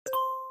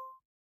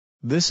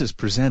This is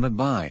presented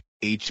by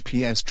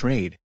HPS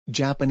Trade,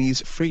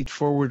 Japanese freight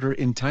forwarder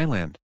in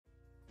Thailand.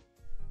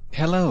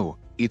 Hello,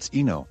 it's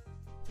Iino.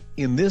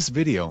 In this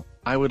video,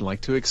 I would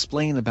like to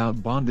explain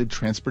about bonded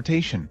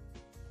transportation.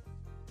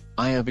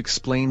 I have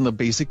explained the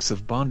basics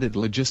of bonded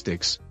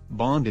logistics,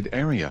 bonded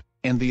area,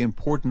 and the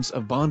importance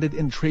of bonded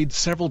in trade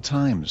several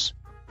times.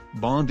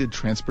 Bonded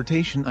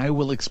transportation I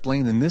will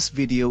explain in this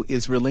video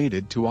is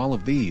related to all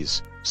of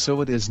these,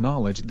 so it is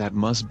knowledge that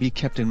must be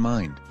kept in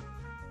mind.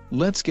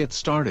 Let's get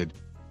started.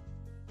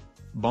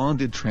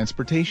 Bonded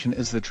transportation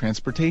is the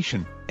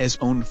transportation as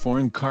owned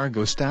foreign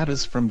cargo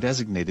status from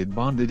designated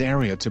bonded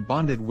area to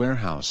bonded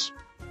warehouse.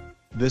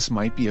 This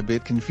might be a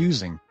bit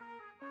confusing.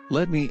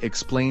 Let me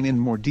explain in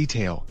more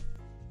detail.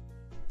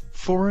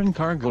 Foreign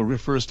cargo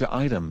refers to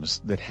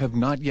items that have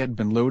not yet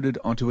been loaded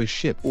onto a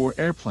ship or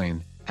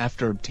airplane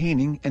after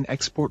obtaining an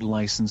export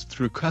license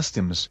through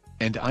customs,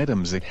 and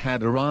items that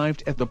had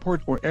arrived at the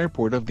port or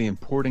airport of the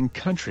importing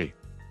country,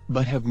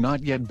 but have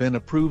not yet been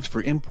approved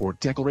for import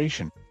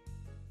declaration.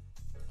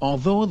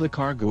 Although the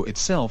cargo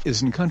itself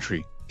is in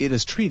country, it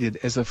is treated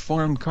as a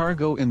foreign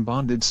cargo in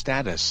bonded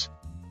status.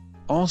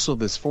 Also,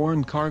 this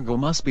foreign cargo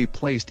must be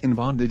placed in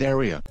bonded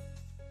area.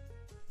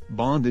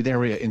 Bonded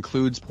area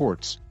includes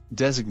ports,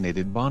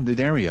 designated bonded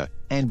area,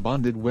 and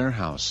bonded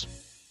warehouse.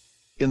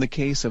 In the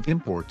case of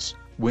imports,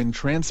 when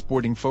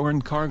transporting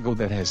foreign cargo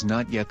that has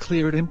not yet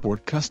cleared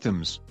import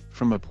customs,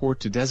 from a port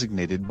to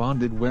designated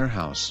bonded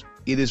warehouse,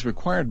 it is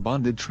required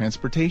bonded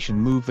transportation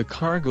move the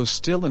cargo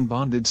still in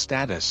bonded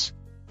status.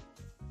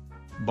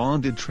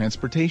 Bonded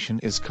transportation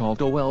is called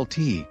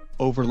OLT,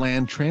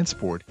 overland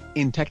transport,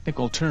 in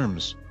technical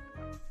terms.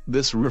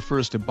 This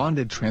refers to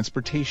bonded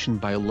transportation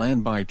by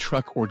land by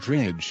truck or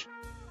dredge.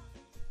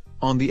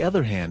 On the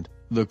other hand,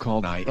 the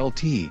called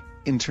ILT,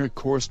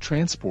 intercourse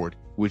transport,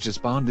 which is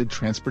bonded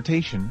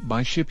transportation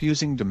by ship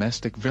using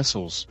domestic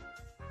vessels.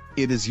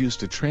 It is used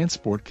to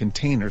transport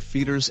container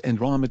feeders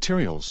and raw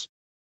materials.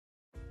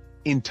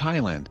 In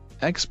Thailand,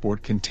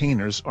 export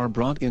containers are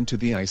brought into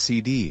the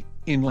ICD,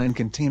 Inland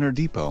Container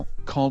Depot,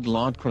 called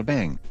Lod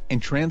Krabang, and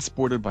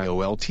transported by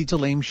OLT to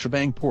Lame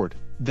Shebang port,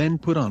 then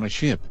put on a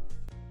ship.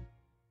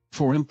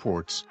 For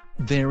imports,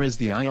 there is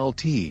the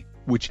ILT,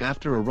 which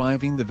after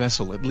arriving the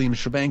vessel at Lame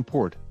Shebang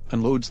port,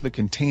 unloads the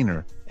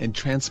container, and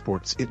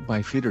transports it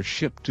by feeder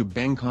ship to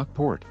Bangkok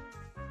port.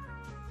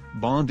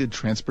 Bonded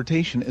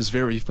transportation is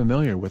very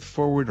familiar with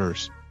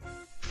forwarders.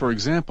 For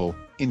example,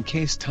 in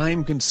case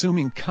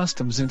time-consuming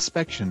customs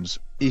inspections,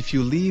 if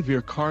you leave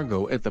your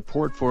cargo at the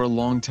port for a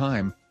long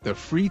time, the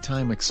free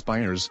time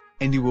expires,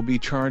 and you will be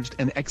charged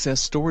an excess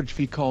storage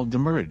fee called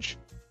demurrage.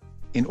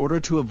 In order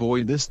to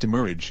avoid this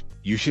demurrage,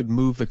 you should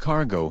move the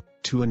cargo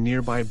to a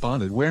nearby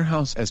bonded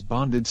warehouse as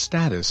bonded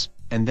status,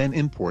 and then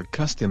import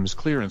customs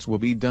clearance will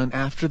be done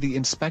after the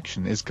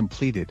inspection is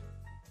completed.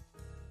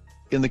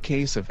 In the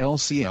case of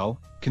LCL,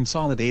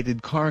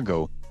 consolidated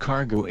cargo,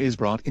 cargo is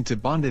brought into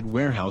bonded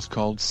warehouse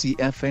called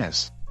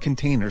CFS,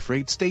 container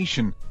freight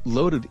station,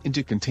 loaded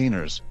into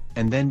containers,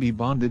 and then be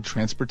bonded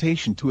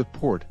transportation to a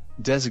port,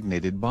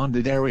 designated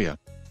bonded area.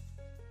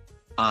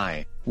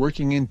 I,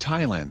 working in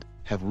Thailand,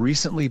 have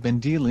recently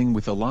been dealing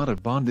with a lot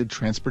of bonded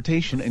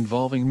transportation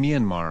involving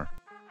Myanmar.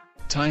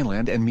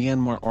 Thailand and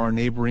Myanmar are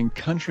neighboring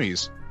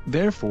countries,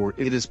 therefore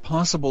it is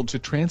possible to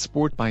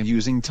transport by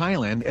using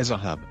Thailand as a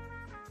hub.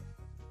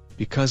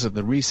 Because of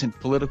the recent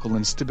political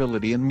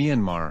instability in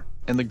Myanmar,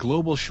 and the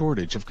global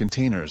shortage of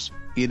containers,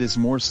 it is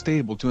more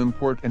stable to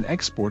import and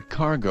export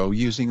cargo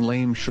using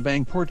Lame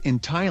Shebang port in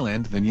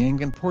Thailand than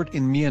Yangon port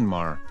in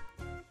Myanmar.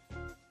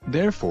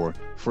 Therefore,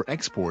 for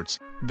exports,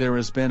 there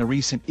has been a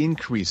recent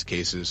increase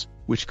cases,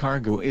 which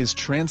cargo is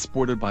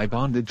transported by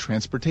bonded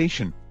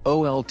transportation,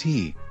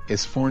 OLT,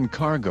 as foreign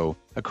cargo,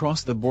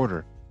 across the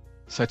border,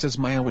 such as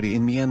Myawaddy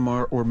in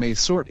Myanmar or Mae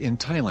Sot in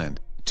Thailand,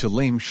 to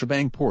Lame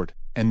Shebang port,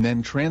 and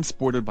then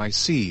transported by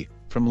sea,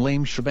 from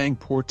Lame Shebang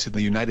port to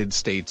the United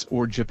States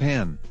or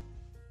Japan.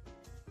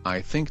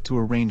 I think to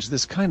arrange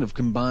this kind of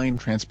combined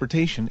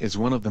transportation is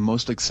one of the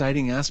most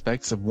exciting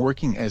aspects of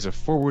working as a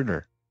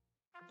forwarder.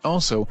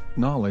 Also,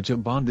 knowledge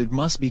of bonded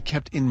must be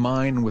kept in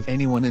mind with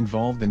anyone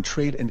involved in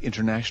trade and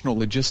international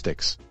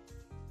logistics.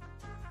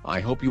 I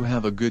hope you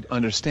have a good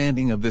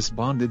understanding of this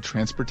bonded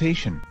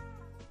transportation.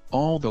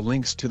 All the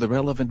links to the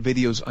relevant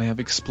videos I have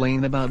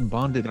explained about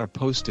bonded are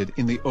posted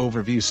in the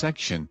overview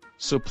section,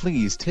 so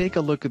please take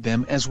a look at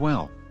them as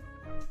well.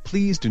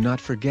 Please do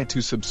not forget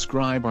to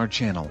subscribe our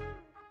channel.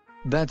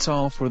 That's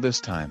all for this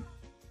time.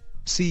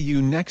 See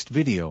you next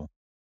video.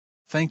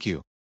 Thank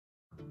you.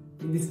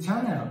 In this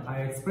channel,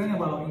 I explain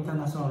about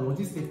international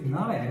logistics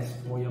knowledge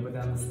for your better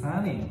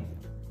understanding.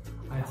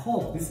 I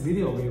hope this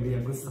video will be a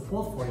good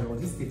support for your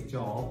logistics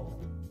job.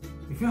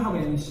 If you have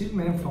any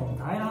shipment from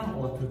Thailand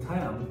or to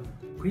Thailand,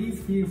 please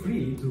feel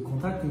free to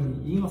contact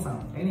me,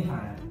 Iino-san,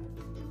 anytime.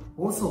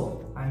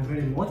 Also, I'm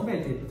very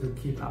motivated to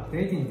keep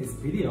updating these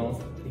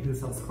videos. If you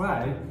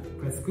subscribe,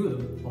 press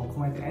good or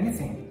comment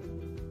anything.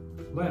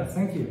 Well,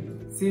 thank you.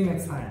 See you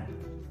next time.